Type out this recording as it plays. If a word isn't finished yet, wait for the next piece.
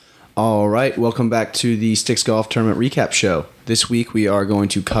All right, welcome back to the Sticks Golf Tournament Recap Show. This week we are going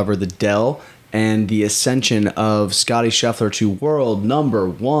to cover the Dell and the ascension of Scottie Scheffler to world number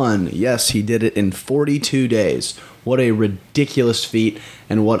one. Yes, he did it in 42 days. What a ridiculous feat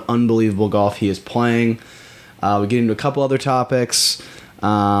and what unbelievable golf he is playing. We get into a couple other topics,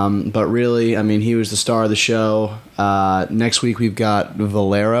 but really, I mean, he was the star of the show. Next week we've got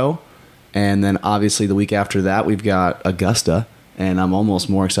Valero, and then obviously the week after that we've got Augusta. And I'm almost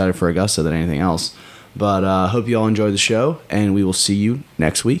more excited for Augusta than anything else. But hope you all enjoy the show, and we will see you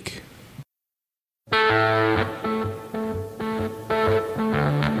next week.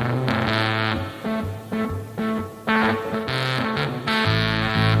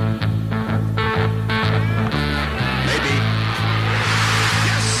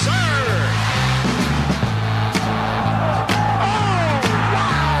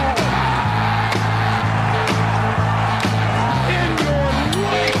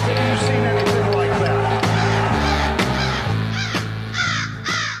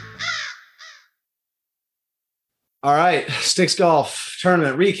 All right, Sticks Golf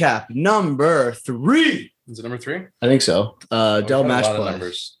Tournament Recap number 3. Is it number 3? I think so. Dell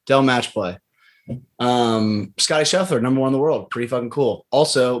Matchplay. Dell Matchplay. Scottie Scheffler, number 1 in the world. Pretty fucking cool.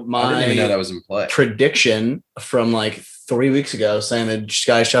 Also, I didn't even know that was in play. Prediction from like 3 weeks ago saying that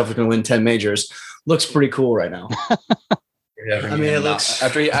Scottie Scheffler can win 10 majors looks pretty cool right now. Yeah, I mean, it looks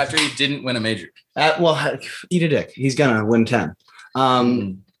after he didn't win a major. Well, eat a dick. He's gonna win 10.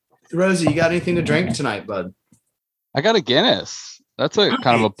 Rosie, you got anything to drink tonight, bud? I got a Guinness. That's a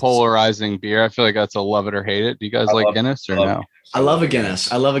kind of a polarizing beer. I feel like that's a love it or hate it. Do you guys like Guinness or no? I love a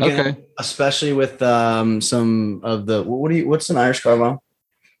Guinness. Okay. Especially with some of the what's an Irish Carabao?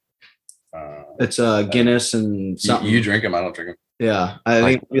 It's Guinness and something. You drink them. I don't drink them. Yeah, I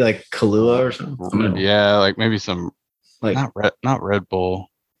think it'd be like Kahlua or something. Yeah, like maybe some like not Red Bull.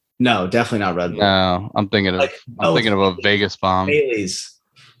 No, definitely not Red Bull. No, I'm thinking of a Vegas bomb.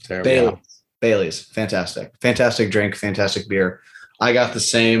 Bailey's, fantastic drink, fantastic beer. I got the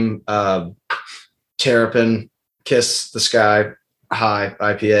same Terrapin Kiss the Sky High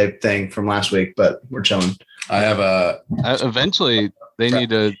IPA thing from last week, but we're chilling. I have eventually they need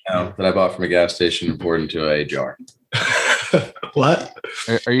to that I bought from a gas station and poured into a jar. What?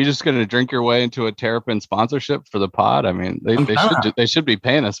 Are you just going to drink your way into a Terrapin sponsorship for the pod? I mean, they should be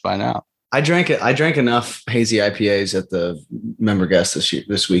paying us by now. I drank enough hazy IPAs at the member guest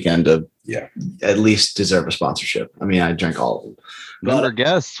this weekend to at least deserve a sponsorship. I mean, I drank all of them. Member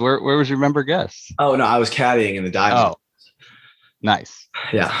guests? Where was your member guest? Oh no, I was caddying in the diamond. Oh, nice.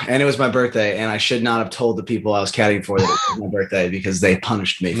 Yeah, and it was my birthday, and I should not have told the people I was caddying for that it was my birthday because they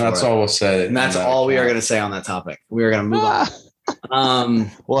punished me. That's all we'll say. And that's all we are going to say on that topic. We are going to move on.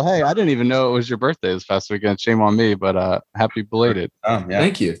 Well, hey, I didn't even know it was your birthday this past weekend. Shame on me, but happy belated. Yeah.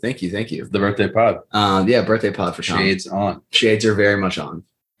 Thank you. The birthday pod. Birthday pod for Sean. Shades on. Shades are very much on.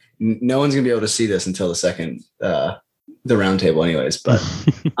 No one's gonna be able to see this until the second the round table, anyways. But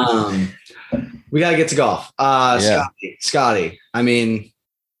we gotta get to golf. Scottie. I mean,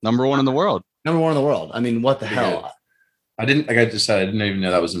 number 1 in the world. I mean, what the hell? I didn't even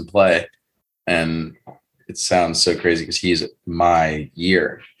know that was in play, and it sounds so crazy because he's my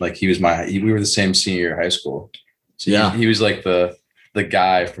year. Like we were the same senior year of high school. So he was like the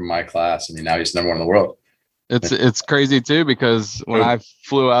guy from my class, and now he's number 1 in the world. It's crazy too, because when I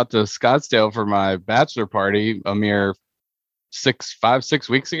flew out to Scottsdale for my bachelor party a mere 6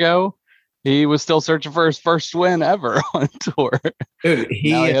 weeks ago, he was still searching for his first win ever on tour. Dude,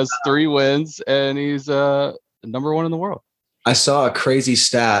 now he has 3 wins and he's number 1 in the world. I saw a crazy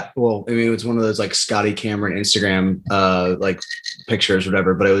stat. Well, I mean, it was one of those like Scotty Cameron Instagram like pictures or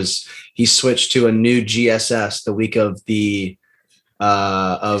whatever, but he switched to a new GSS the week of the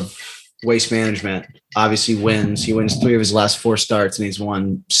of Waste Management. Obviously wins. He wins 3 of his last 4 starts, and he's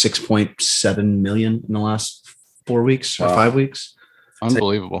won 6.7 million in the last 4 weeks or 5 weeks.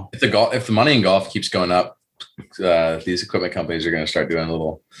 Unbelievable. If the money in golf keeps going up, these equipment companies are going to start doing a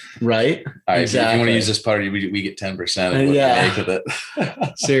little right. Exactly. If you want to use this party, we get 10% of what you make with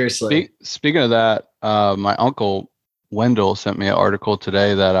it. Seriously. Speaking of that, my uncle Wendell sent me an article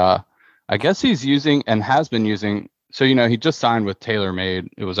today that I guess he's using and has been using. So, he just signed with TaylorMade.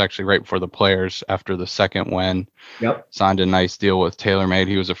 It was actually right before the Players after the second win. Yep. Signed a nice deal with TaylorMade.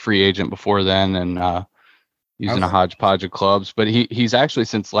 He was a free agent before then and using a hodgepodge of clubs. But he's actually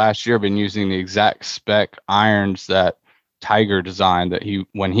since last year been using the exact spec irons that Tiger designed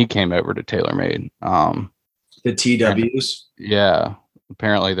when he came over to TaylorMade. The TWs? Yeah.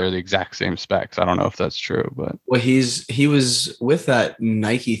 Apparently they're the exact same specs. I don't know if that's true, but he was with that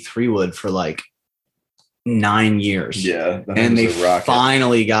Nike 3-wood for like 9 years. Yeah. And they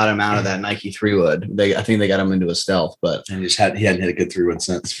finally got him out of that Nike 3-wood. I think they got him into a stealth, but and he hadn't hit a good 3-wood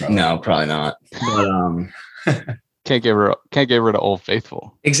since. No, probably not. But can't get rid of Old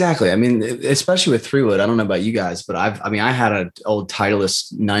Faithful. Exactly. I mean, especially with 3-wood. I don't know about you guys, but I had an old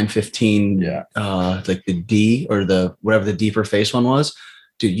Titleist 915, like the D or the whatever the deeper face one was.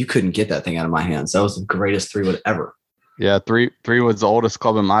 Dude, you couldn't get that thing out of my hands. That was the greatest 3-wood ever. Yeah, 3-wood's the oldest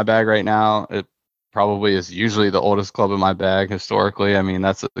club in my bag right now. It probably is usually the oldest club in my bag historically. I mean,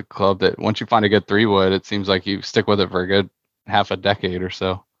 that's the club that once you find a good 3-wood, it seems like you stick with it for a good half a decade or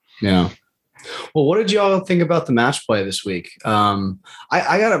so. Yeah. Well, what did y'all think about the match play this week? I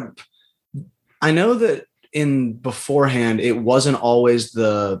know that in beforehand, it wasn't always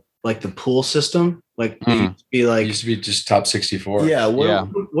the pool system. Like it used to be just top 64. Yeah.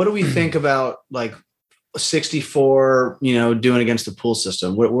 What do we think about like 64, doing against the pool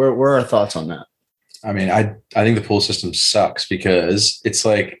system? What are our thoughts on that? I mean, I think the pool system sucks because it's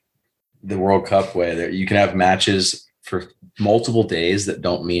like the World Cup way that you can have matches for multiple days that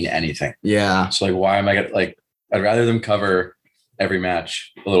don't mean anything. Yeah. So like, why am I gonna I'd rather them cover every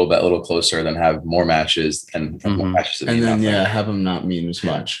match a little closer than have more matches and more matches that mean nothing. Have them not mean as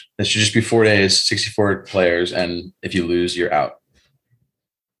much. It should just be 4 days, 64 players, and if you lose, you're out.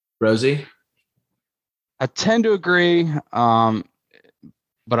 Rosie? I tend to agree.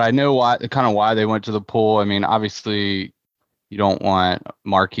 But I know why they went to the pool. I mean, obviously you don't want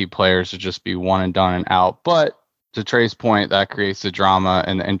marquee players to just be one and done and out, but to Trey's point, that creates the drama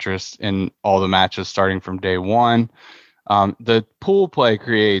and the interest in all the matches starting from day one. The pool play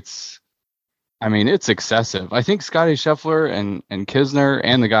creates, I mean, it's excessive. I think Scottie Scheffler and Kisner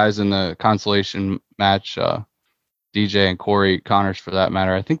and the guys in the consolation match, DJ and Corey Connors for that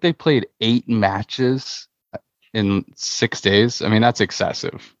matter, I think they played 8 matches in 6 days. I mean, that's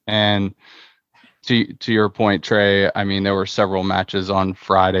excessive. And to your point, Trey, I mean, there were several matches on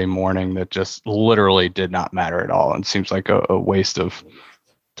Friday morning that just literally did not matter at all. And seems like a waste of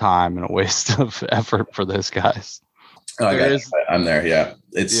time and a waste of effort for those guys. I'm there. Yeah.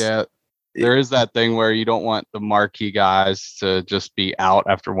 There is that thing where you don't want the marquee guys to just be out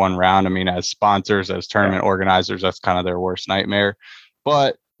after one round. I mean, as sponsors, as tournament organizers, that's kind of their worst nightmare.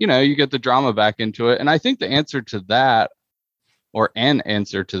 But, you get the drama back into it. And I think the answer to that, or an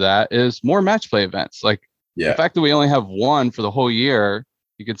answer to that, is more match play events. Like the fact that we only have one for the whole year,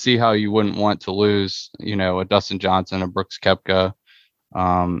 you can see how you wouldn't want to lose, a Dustin Johnson, a Brooks Koepka,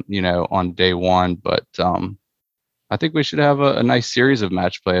 on day one. But I think we should have a nice series of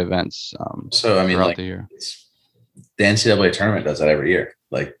match play events. Throughout the year. The NCAA tournament does that every year.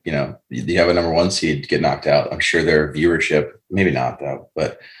 Like, you have a number 1 seed get knocked out. I'm sure their viewership, maybe not though,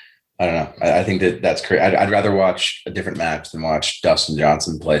 but I don't know. I think that's crazy. I'd rather watch a different match than watch Dustin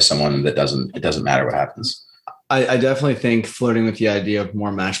Johnson play someone that it doesn't matter what happens. I definitely think flirting with the idea of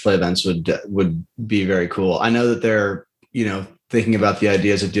more match play events would be very cool. I know that they're, thinking about the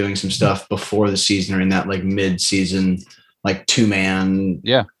ideas of doing some stuff before the season or in that like mid-season, like 2-man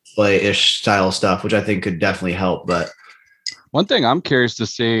play-ish style stuff, which I think could definitely help. But one thing I'm curious to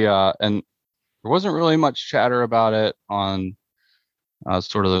see, and there wasn't really much chatter about it on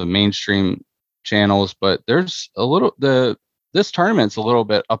sort of the mainstream channels, but there's this tournament's a little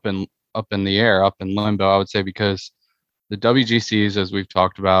bit up in the air, up in limbo, I would say, because the WGCs, as we've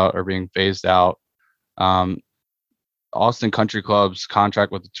talked about, are being phased out. Austin Country Club's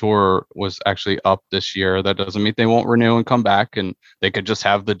contract with the tour was actually up this year. That doesn't mean they won't renew and come back, and they could just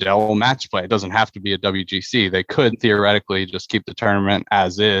have the Dell match play. It doesn't have to be a WGC. They could theoretically just keep the tournament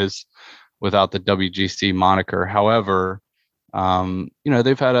as is without the WGC moniker. However,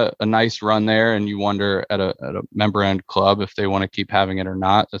 they've had a nice run there, and you wonder at a member end club if they want to keep having it or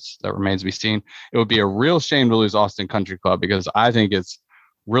not. That remains to be seen. It would be a real shame to lose Austin Country Club because I think it's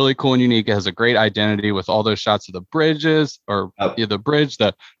really cool and unique. It has a great identity with all those shots of the bridges the bridge,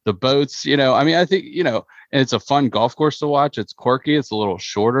 the boats, I think, and it's a fun golf course to watch. It's quirky. It's a little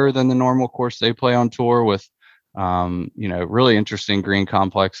shorter than the normal course they play on tour with, really interesting green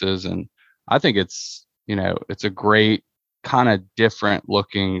complexes. And I think it's a great kind of different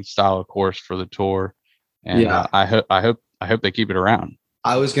looking style of course for the tour. And I hope they keep it around.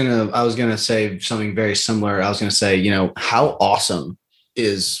 I was gonna say something very similar. I was gonna say, how awesome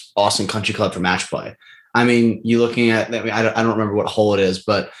is Austin Country Club for match play? I mean, you looking at, I don't remember what hole it is,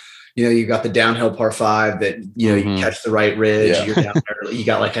 but you got the downhill par 5 that, you catch the right ridge. Yeah. You're down there, you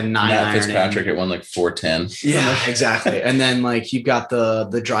got like a 9 Matt Fitzpatrick at one like 410. Yeah, exactly. And then like you've got the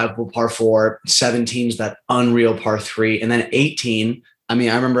drivable par 4, 17's that unreal par 3, and then 18. I mean,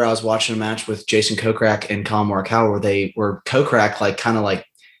 I remember I was watching a match with Jason Kokrak and Colin Morikawa where they were Kokrak like kind of like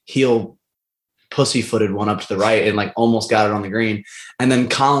heel pussyfooted one up to the right and like almost got it on the green. And then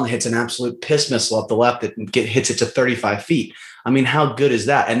Colin hits an absolute piss missile up the left that hits it to 35 feet. I mean, how good is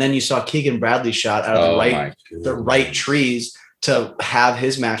that? And then you saw Keegan Bradley shot out of the right trees to have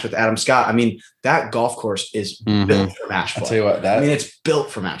his match with Adam Scott. I mean, that golf course is built for match play. I'll tell you what, it's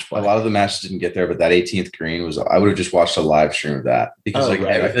built for match play. A lot of the matches didn't get there, but that 18th green I would have just watched a live stream of that because I feel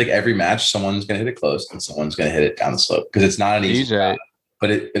like every match, someone's going to hit it close and someone's going to hit it down the slope because it's not an easy shot,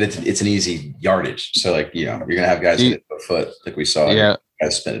 but it's an easy yardage. So like, you're going to have guys hit it foot like we saw. Yeah.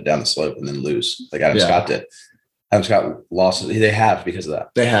 Guys spin it down the slope and then lose like Adam Scott did. Adam Scott lost. They have because of that.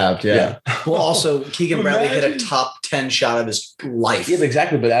 They have, yeah. Well, also Keegan Bradley hit a top 10 shot of his life. Yeah,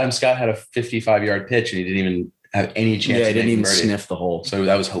 exactly. But Adam Scott had a 55-yard pitch and he didn't even have any chance. Yeah, he didn't even sniff the hole. So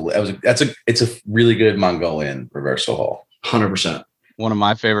that was hilarious. It's a really good Mongolian reversal hole. 100%. One of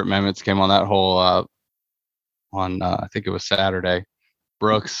my favorite moments came on that hole on I think it was Saturday.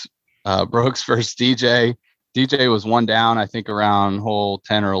 Brooks versus DJ. DJ was one down, I think around hole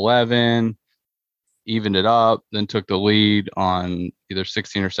 10 or 11. Evened it up, then took the lead on either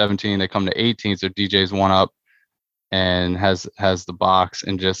 16 or 17. They come to 18, so DJ's one up and has the box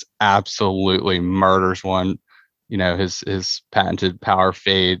and just absolutely murders one. His patented power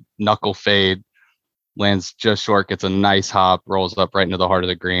fade, knuckle fade, lands just short, gets a nice hop, rolls up right into the heart of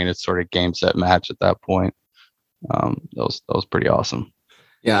the green. It's sort of game, set, match at that point. That was pretty awesome.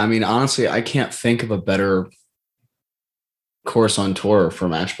 Yeah, I mean, honestly, I can't think of a better course on tour for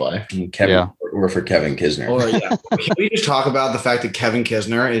match play. Or for Kevin Kisner. Can we just talk about the fact that Kevin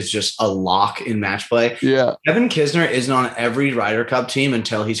Kisner is just a lock in match play? Yeah. Kevin Kisner isn't on every Ryder Cup team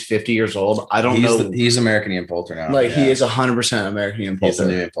until he's 50 years old. I don't know. He's American Ian Poulter now. He is 100% American Ian Poulter. He's the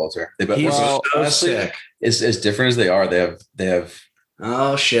new Ian Poulter. He's so sick. As different as they are, they have.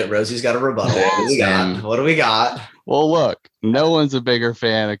 Oh shit! Rosie's got a rebuttal. What do we got? Well, look, no one's a bigger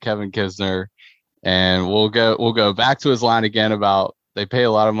fan of Kevin Kisner, and we'll go back to his line again about they pay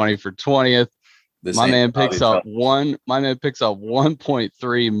a lot of money for 20th. My man picks up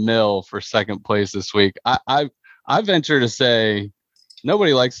 1.3 mil for second place this week. I venture to say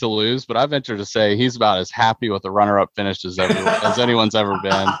nobody likes to lose, but I venture to say he's about as happy with the runner-up finish as anyone's ever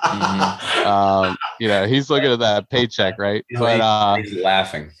been. He's looking at that paycheck, right? But he's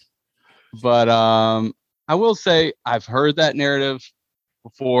laughing. But I will say I've heard that narrative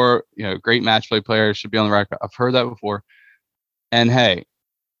before. Great match play players should be on the record. I've heard that before. And hey,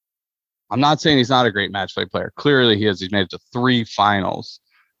 I'm not saying he's not a great match play player. Clearly he is. He's made it to 3 finals.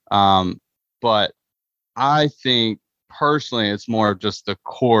 But I think personally it's more of just the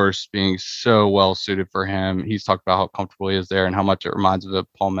course being so well suited for him. He's talked about how comfortable he is there and how much it reminds him of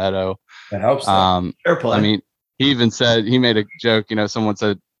Palmetto. That helps. Fair play. I mean, he even said, he made a joke, someone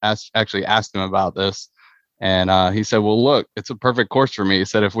asked him about this. And he said, well, look, it's a perfect course for me. He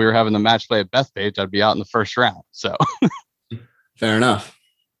said, if we were having the match play at Bethpage, I'd be out in the first round. So fair enough.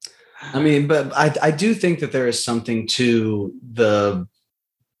 I mean, but I do think that there is something to the,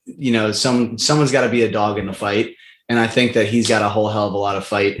 someone's got to be a dog in the fight. And I think that he's got a whole hell of a lot of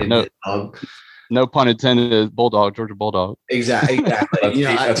fight in his dog. No pun intended, Bulldog, Georgia Bulldog. Exactly.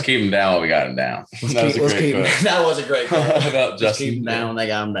 Let's keep him down when we got him down. That was a great call. About just keep him down when they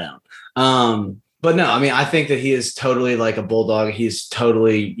got him down. But no, I mean, I think that he is totally like a bulldog. He's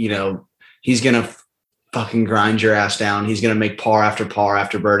totally, he's going to fucking grind your ass down. He's going to make par after par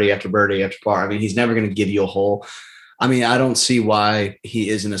after birdie after birdie after par. I mean, he's never going to give you a hole. I mean, I don't see why he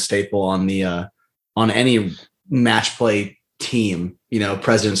isn't a staple on the on any match play team,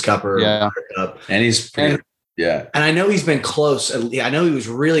 President's Cup or Cup. And he's pretty, and I know he's been close. I know he was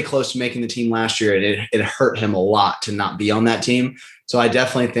really close to making the team last year, and it hurt him a lot to not be on that team. So I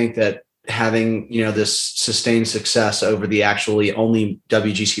definitely think that having, this sustained success over the actually only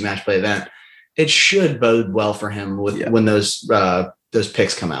WGC match play event, it should bode well for him when those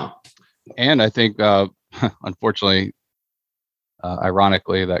picks come out. And I think, unfortunately,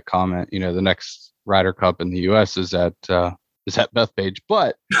 ironically, that comment, the next Ryder Cup in the U.S. is at Bethpage,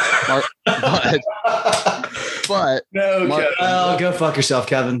 but no, go fuck yourself,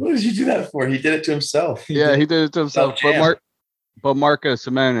 Kevin. What did you do that for? He did it to himself. He did it to himself. But Marco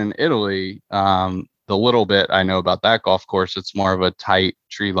Simone in Italy, the little bit I know about that golf course, it's more of a tight,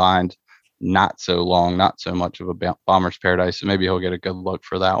 tree-lined, not so long, not so much of a bomber's paradise. So maybe he'll get a good look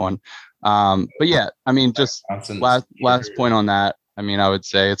for that one. But yeah, I mean, just last point on that. I mean, I would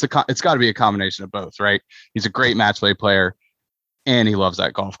say it's got to be a combination of both, right? He's a great match play player, and he loves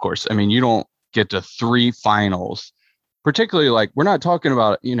that golf course. I mean, you don't get to 3 finals, particularly like we're not talking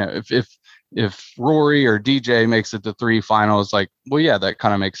about, if Rory or DJ makes it to 3 finals, like, well, yeah, that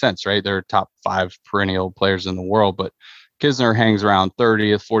kind of makes sense, right? They're top 5 perennial players in the world, but Kisner hangs around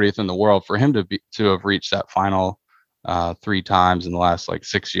 30th, 40th in the world. For him to have reached that final 3 times in the last like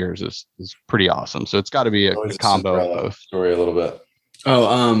 6 years is pretty awesome. So it's got to be a combo of both. Story a little bit.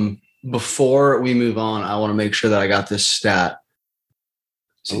 Oh, before we move on, I want to make sure that I got this stat.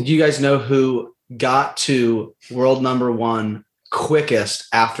 So do you guys know who got to world number 1 quickest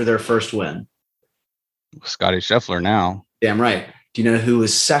after their first win? Scottie Scheffler now. Damn right. Do you know who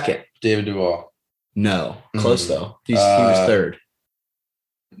was second? David Duval. No. Close though. He was third.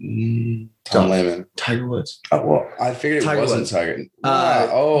 Tom Lehman. Tiger Woods. Oh, well, I figured it wasn't Tiger.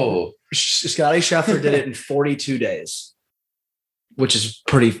 Scottie Scheffler did it in 42 days, which is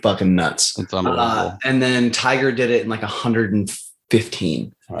pretty fucking nuts. It's unbelievable. And then Tiger did it in like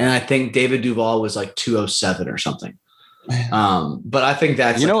 115. Wow. And I think David Duval was like 207 or something. But I think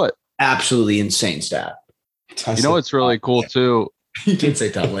that's what? Absolutely insane stat. You know what's really cool too? You did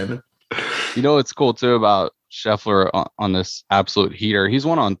say Tom Lehman. You know what's cool too about Scheffler on this absolute heater? He's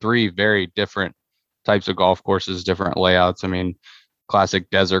won on 3 very different types of golf courses, different layouts. I mean, classic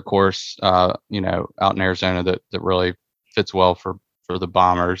desert course, out in Arizona that really fits well for the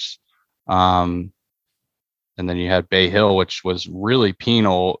Bombers. And then you had Bay Hill, which was really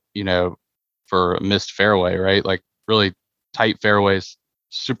penal, for a missed fairway, right? Like really tight fairways,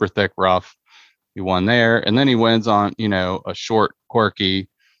 super thick rough. He won there. And then he wins on, a short, quirky,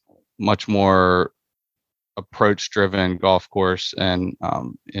 much more approach-driven golf course and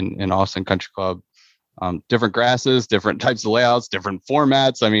in Austin Country Club. Different grasses, different types of layouts, different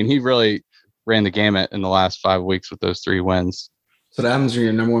formats. I mean, he really ran the gamut in the last 5 weeks with those 3 wins. So that happens when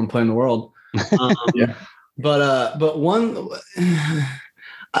you're number 1 player in the world. Yeah. But one,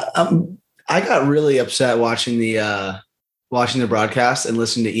 I got really upset watching the broadcast and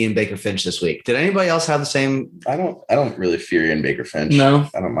listening to Ian Baker Finch this week. Did anybody else have the same? I don't really fear Ian Baker Finch. No,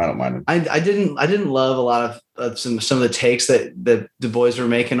 I don't mind him. I didn't love a lot of some of the takes that the boys were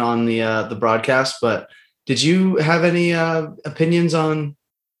making on the broadcast. But did you have any opinions on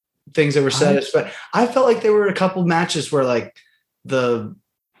things that were said? I felt like there were a couple matches where like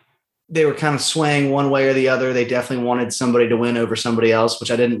they were kind of swaying one way or the other. They definitely wanted somebody to win over somebody else, which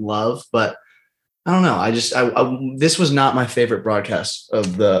I didn't love, but I don't know. I this was not my favorite broadcast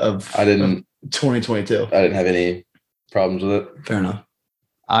of 2022. I didn't have any problems with it. Fair enough.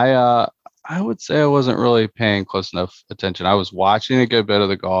 I would say I wasn't really paying close enough attention. I was watching a good bit of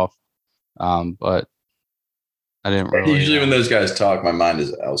the golf, but I didn't really. Usually when those guys talk, my mind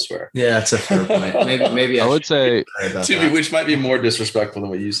is elsewhere. Yeah, that's a fair point. Maybe I would say, which might be more disrespectful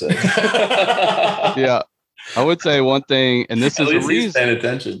than what you said. Yeah, I would say one thing, and this is the reason. Paying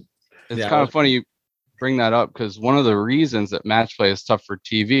attention. It's kind of funny you bring that up because one of the reasons that match play is tough for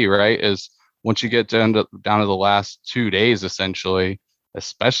TV, right, is once you get down to the last 2 days, essentially,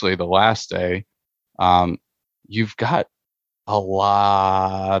 especially the last day, you've got a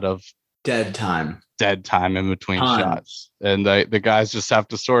lot of dead time in between shots, and the guys just have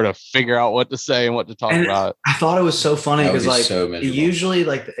to sort of figure out what to say and what to talk about. I thought it was so funny because so usually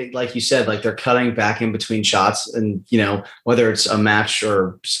like you said, like they're cutting back in between shots, and whether it's a match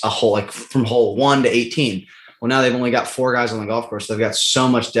or a hole, like from hole 1 to 18. Well, now they've only got 4 guys on the golf course. So they've got so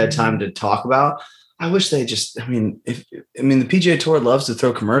much dead time to talk about. I wish they just, the PGA Tour loves to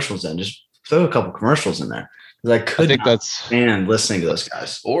throw commercials in. Just throw a couple commercials in there. I think that's stand listening to those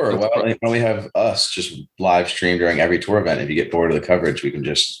guys. Or why don't we have us just live stream during every tour event? If you get bored of the coverage, we can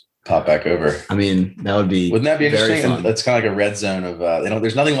just pop back over. I mean, wouldn't that be interesting? Fun. That's kind of like a red zone of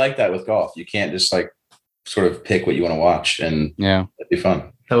there's nothing like that with golf. You can't just like sort of pick what you want to watch, and yeah, it'd be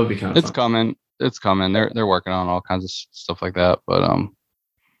fun. That would be kind of fun. It's coming. They're working on all kinds of stuff like that. But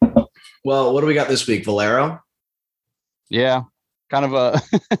well, what do we got this week, Valero? Yeah. Kind of a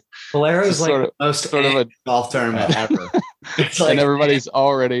Valero's like the most sort of a golf tournament ever. And everybody's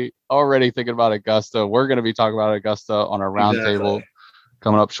already thinking about Augusta. We're going to be talking about Augusta on our roundtable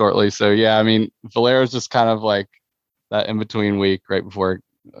coming up shortly. So yeah, Valero's just kind of like that in between week right before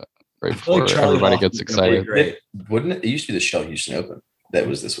everybody gets excited. Wouldn't it used to be the Shell Houston Open that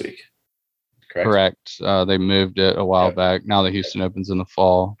was this week? Correct. They moved it a while back. Now the Houston Open's in the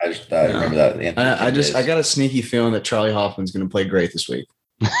fall. I remember that. I got a sneaky feeling that Charlie Hoffman's going to play great this week.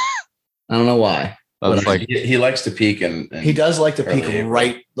 I don't know why. He likes to peak, and he does like to peak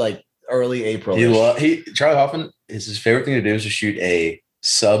right like early April. Charlie Hoffman his favorite thing to do is to shoot a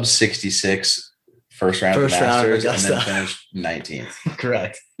sub 66 first round of Masters and then finish 19th.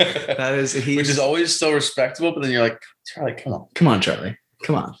 Correct. That is which is always still respectable, but then you're like, Charlie, come on, Charlie,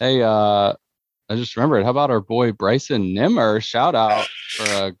 come on. Hey, I just remembered. How about our boy Bryson Nimmer? Shout out for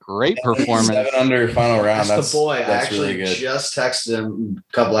a great performance. 7 under final round. That's the boy. I actually really good. Just texted him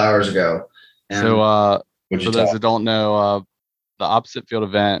a couple hours ago. So For those that don't know, the opposite field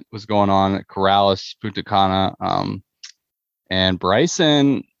event was going on at Corrales, Punta Cana. And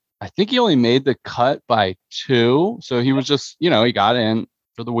Bryson, I think he only made the cut by 2. So he was just, he got in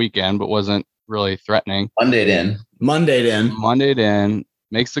for the weekend, but wasn't really threatening. Monday'd in.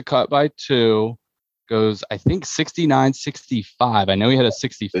 Makes the cut by 2. Goes, I think 69-65. I know he had a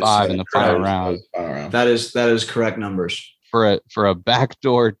 65 in the final round. That is correct numbers. For a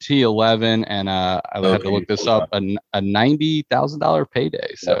backdoor T11, and I had to look this up, a $90,000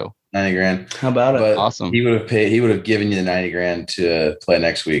 payday. So $90,000. How about it? Awesome. He would have given you the $90,000 to play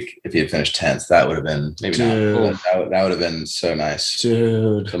next week if he had finished 10th. That would have been maybe not. That would have been so nice,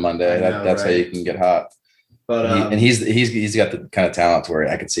 dude. The Monday. That's right? How you can get hot. But he's got the kind of talent where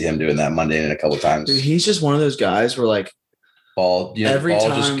I could see him doing that Monday in a couple of times. Dude, he's just one of those guys where like ball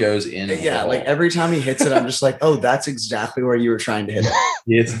just goes in. Yeah, like every time he hits it, I'm just like, oh, that's exactly where you were trying to hit it.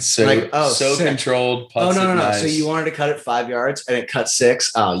 It's so like, controlled. Oh no. Nice. So you wanted to cut it 5 yards and it cut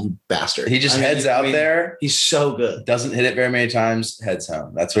 6. Oh, you bastard! He just heads out there. He's so good. Doesn't hit it very many times. Heads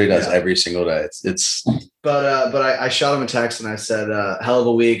home. That's what he does every single day. It's. But I shot him a text and I said, hell of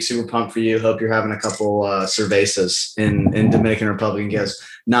a week, super pumped for you. Hope you're having a couple cervezas in Dominican Republic. He goes,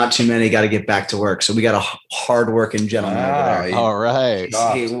 not too many, got to get back to work. So we got a hard-working gentleman over there. All right.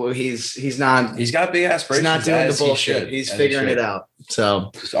 He's not. He's got big aspirations. He's not doing the bullshit. He's figuring it out. So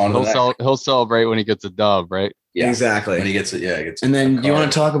he'll celebrate when he gets a dub, right? Yeah, exactly. When he gets it, he gets. And then you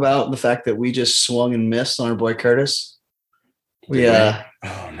want to talk about the fact that we just swung and missed on our boy Curtis?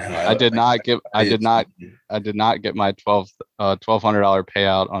 Oh no! I did not get my $1,200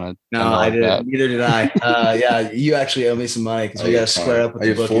 payout on a. No, I didn't. Bet. Neither did I. Yeah, you actually owe me some money because we got to square up with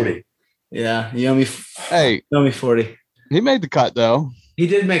the bookie. 40. Yeah, you owe me. You owe me 40. He made the cut though. He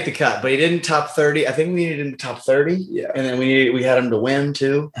did make the cut, but he didn't top 30. I think we needed him to top 30. Yeah, and then we had him to win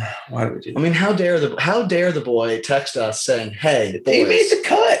too. Why would we do that? I mean, how dare the boy text us saying, "Hey, boys, he made the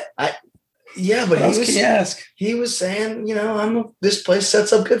cut." Yeah, but he was saying, this place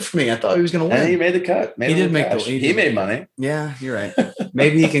sets up good for me. I thought he was going to win. And he made the cut. He made money. Yeah, you're right.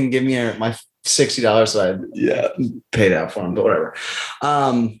 Maybe he can give me my $60 that I paid out for him, but whatever.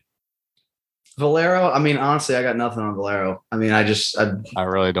 Valero, I mean, honestly, I got nothing on Valero. I mean, I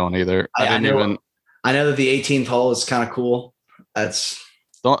really don't either. I know that the 18th hole is kind of cool. That's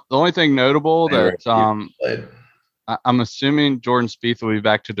the only thing notable that I'm assuming Jordan Spieth will be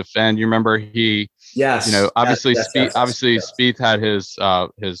back to defend. You remember obviously Spieth had his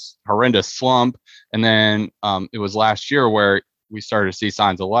horrendous slump, and then it was last year where we started to see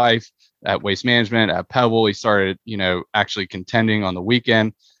signs of life at Waste Management, at Pebble. He started, actually contending on the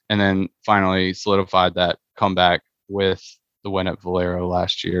weekend, and then finally solidified that comeback with the win at Valero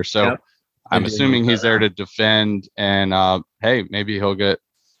last year. So I'm assuming he's there to defend, and hey, maybe he'll get.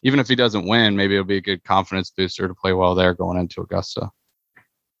 Even if he doesn't win, maybe it'll be a good confidence booster to play well there going into Augusta.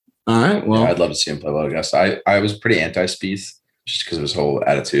 All right. Well, I'd love to see him play well at Augusta. I was pretty anti-Spieth just because of his whole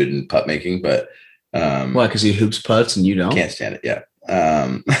attitude and putt making, but why? Because he hoops putts and you don't? Can't stand it. Yeah.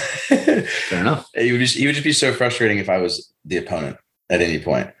 Fair enough. He would just be so frustrating if I was the opponent at any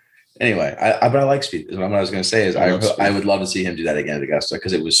point. Anyway, but I like Spieth. What I was going to say is I would love to see him do that again at Augusta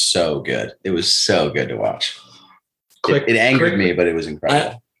because it was so good. It was so good to watch. It angered me, but it was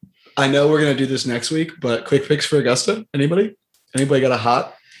incredible. I know we're going to do this next week, but quick picks for Augusta. Anybody got a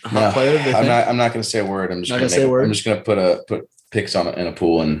hot player? I'm not going to say a word. I'm just going to put picks in a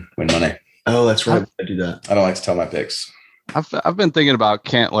pool and win money. Oh, that's right. I do that. I don't like to tell my picks. I've been thinking about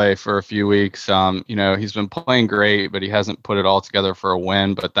Cantlay for a few weeks. He's been playing great, but he hasn't put it all together for a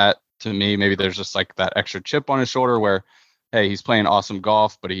win. But that, to me, maybe there's just like that extra chip on his shoulder where, hey, he's playing awesome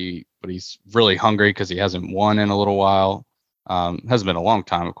golf, but he's really hungry because he hasn't won in a little while. Hasn't been a long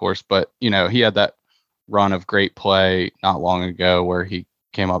time, of course, but he had that run of great play not long ago where he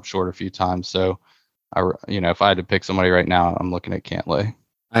came up short a few times. So, if I had to pick somebody right now, I'm looking at Cantlay.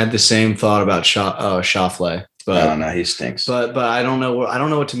 I had the same thought about Scheffler, but no, he stinks. But I don't know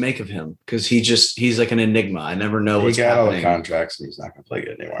what to make of him because he's like an enigma. I never know what's happening. He got all the contracts and he's not going to play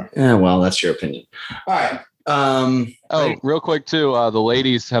good anymore. Yeah, well, that's your opinion. All right. Real quick too, the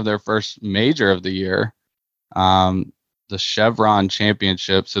ladies have their first major of the year, the Chevron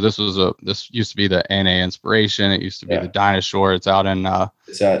Championship. So this used to be the NA Inspiration. It used to be the Dinosaur. It's out in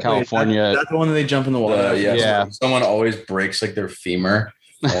California. That's the one that they jump in the water. Yeah. Someone always breaks like their femur.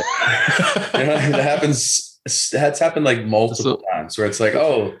 That happens. That's happened like multiple times where it's like,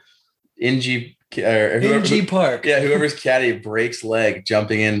 NG Park. Yeah, whoever's caddy breaks leg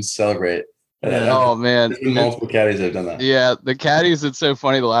jumping in to celebrate. Oh man, multiple caddies have done that. Yeah, the caddies. It's so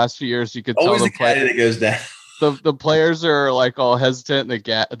funny. The last few years, you could always tell the caddy that goes down. the players are like all hesitant.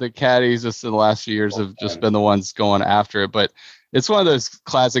 The caddies just in the last few years have just been the ones going after it. But it's one of those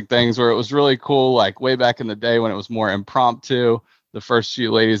classic things where it was really cool, like way back in the day when it was more impromptu, the first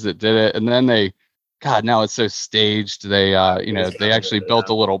few ladies that did it. And then now it's so staged. They they actually built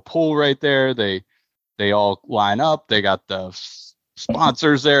a little pool right there. They all line up. They got the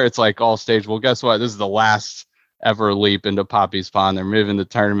sponsors there. It's like all staged. Well, guess what? This is the last ever leap into Poppy's Pond. They're moving the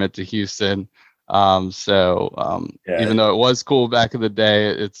tournament to Houston. Even though it was cool back in the day,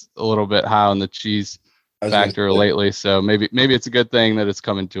 it's a little bit high on the cheese factor lately. So maybe it's a good thing that it's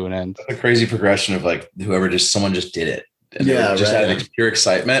coming to an end. A crazy progression of like someone just did it. And out of pure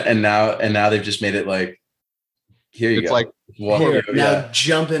excitement. And now they've just made it like, here you go. Like, now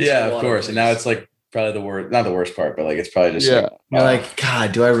jump into the water, of course. Please. And now it's like probably not the worst part, but like, it's probably just you're like,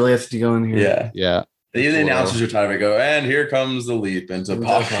 God, do I really have to go in here? Yeah. The announcers are trying to go, and here comes the leap into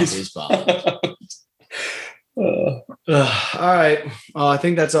Poppy's Pond. All right. I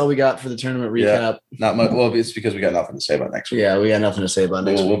think that's all we got for the tournament recap. Not much. Well, it's because we got nothing to say about next week. Yeah, we got nothing to say about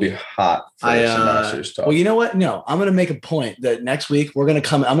next week. We'll be hot for some Masters talk. Well, you know what? No, I'm going to make a point that next week I'm going to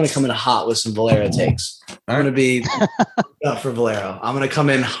come in hot with some Valero takes. I'm going to be up for Valero. I'm going to come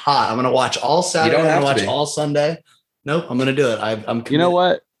in hot. I'm going to watch all Saturday. I'm going to watch all Sunday. Nope, I'm going to do it. I'm committed. You know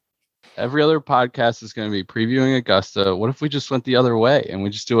what? Every other podcast is going to be previewing Augusta. What if we just went the other way and we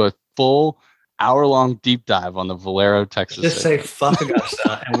just do a full hour-long deep dive on the Valero, Texas? Just say fuck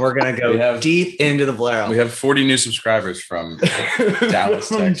Augusta, and we're gonna go deep into the Valero. We have 40 new subscribers from Dallas,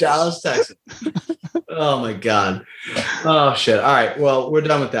 Texas. Oh my god. Oh shit. All right. Well, we're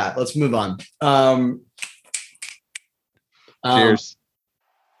done with that. Let's move on. Cheers.